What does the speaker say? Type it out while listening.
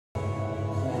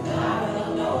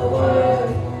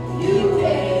worth. You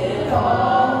paid it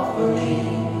all for me.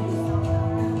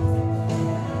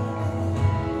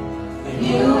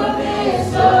 You have been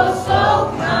so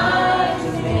kind to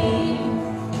me.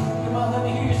 Come on, let me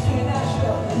hear you singing that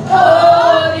show.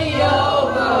 Oh, the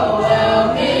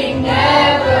overwhelming,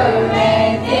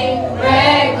 never-ending,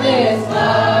 reckless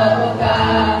love of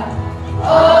God.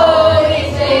 Oh, He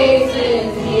chases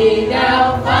me down,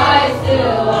 fights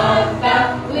till I'm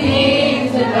found,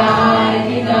 leaves a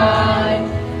 99.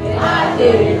 And I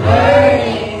didn't earn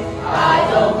it, I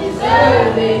don't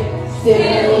deserve it,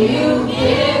 still you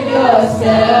give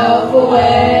yourself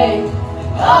away.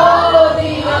 Oh,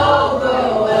 the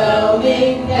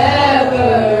overwhelming,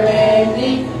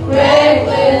 never-ending,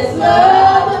 reckless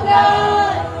love of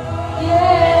God.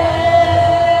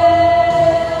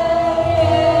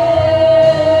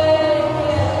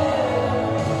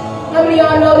 How many of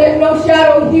y'all know there's no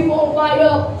shadow He won't light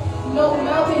up, no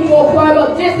mountain He won't climb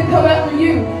up just to come after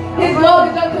you? His love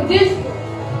is unconditional.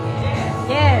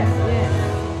 Yes,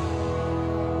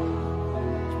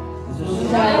 No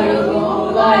shadow He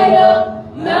won't light up,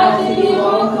 mountain He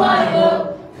won't climb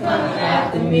up, coming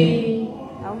after me.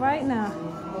 All right now.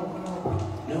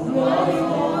 No one He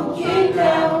won't kick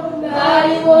down, God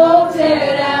He won't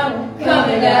tear down,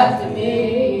 coming after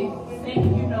me.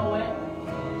 Sing, you know it.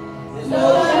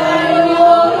 No shadow He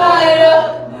won't light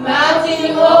up, mountain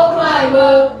He won't climb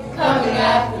up, coming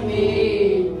after me.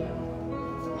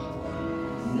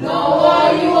 No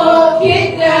one He won't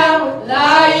kick down,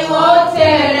 lie He won't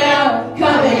tear down,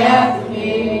 coming after me.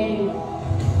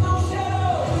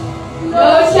 No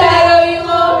shadow He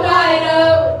won't light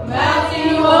up, mountain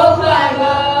He won't climb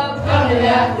up, coming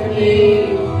after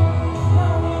me.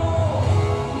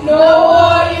 No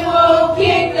war He won't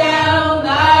kick down,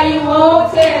 lie He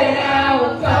won't tear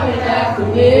down, coming after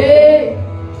me.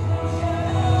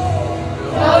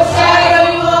 No shadow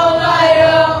He won't light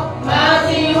up,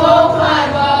 mountain He won't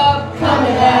climb up,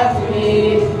 coming after me.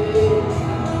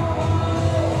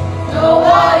 No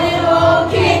war He won't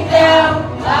kick down,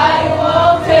 lie He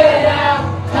won't tear down,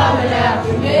 coming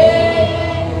after me.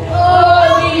 Oh,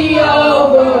 the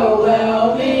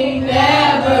overwhelming,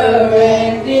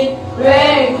 never-ending,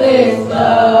 reckless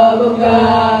love of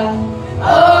God.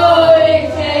 Oh, it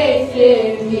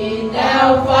chases me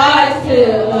down, fights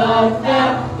till I'm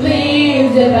found,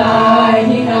 leaves a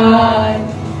 99.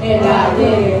 And I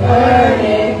didn't earn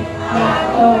it, I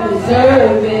don't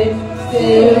deserve it,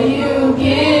 still you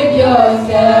give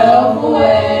yourself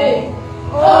away.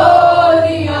 Oh,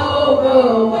 the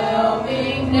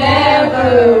overwhelming,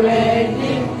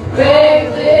 never-ending,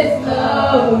 reckless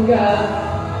love of God.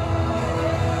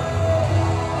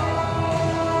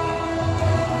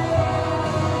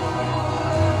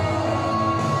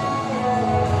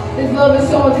 His love is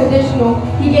so unconditional.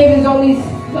 He gave His only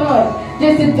Son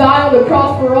just to die on the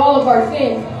cross for all of our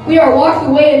sins. We are washed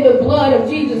away in the blood of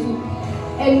Jesus.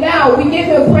 And now we give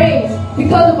Him praise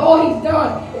because of all He's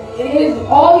done.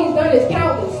 All He's done is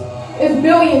countless. It's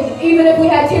millions. Even if we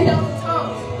had 10,000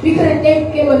 tongues, we couldn't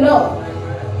thank Him enough.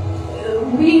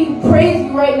 We praise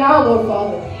You right now, Lord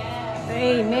Father.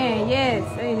 Amen. Yes,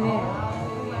 amen.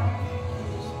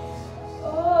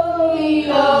 Oh,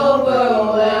 the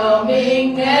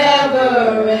overwhelming,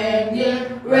 never-ending,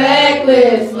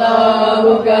 reckless love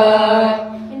of God.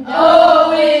 And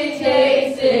oh, it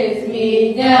chases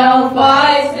me down,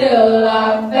 fights till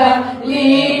I'm found,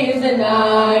 leaves a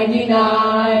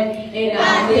 99. And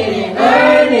I didn't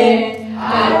earn it,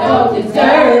 I don't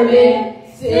deserve it,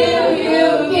 still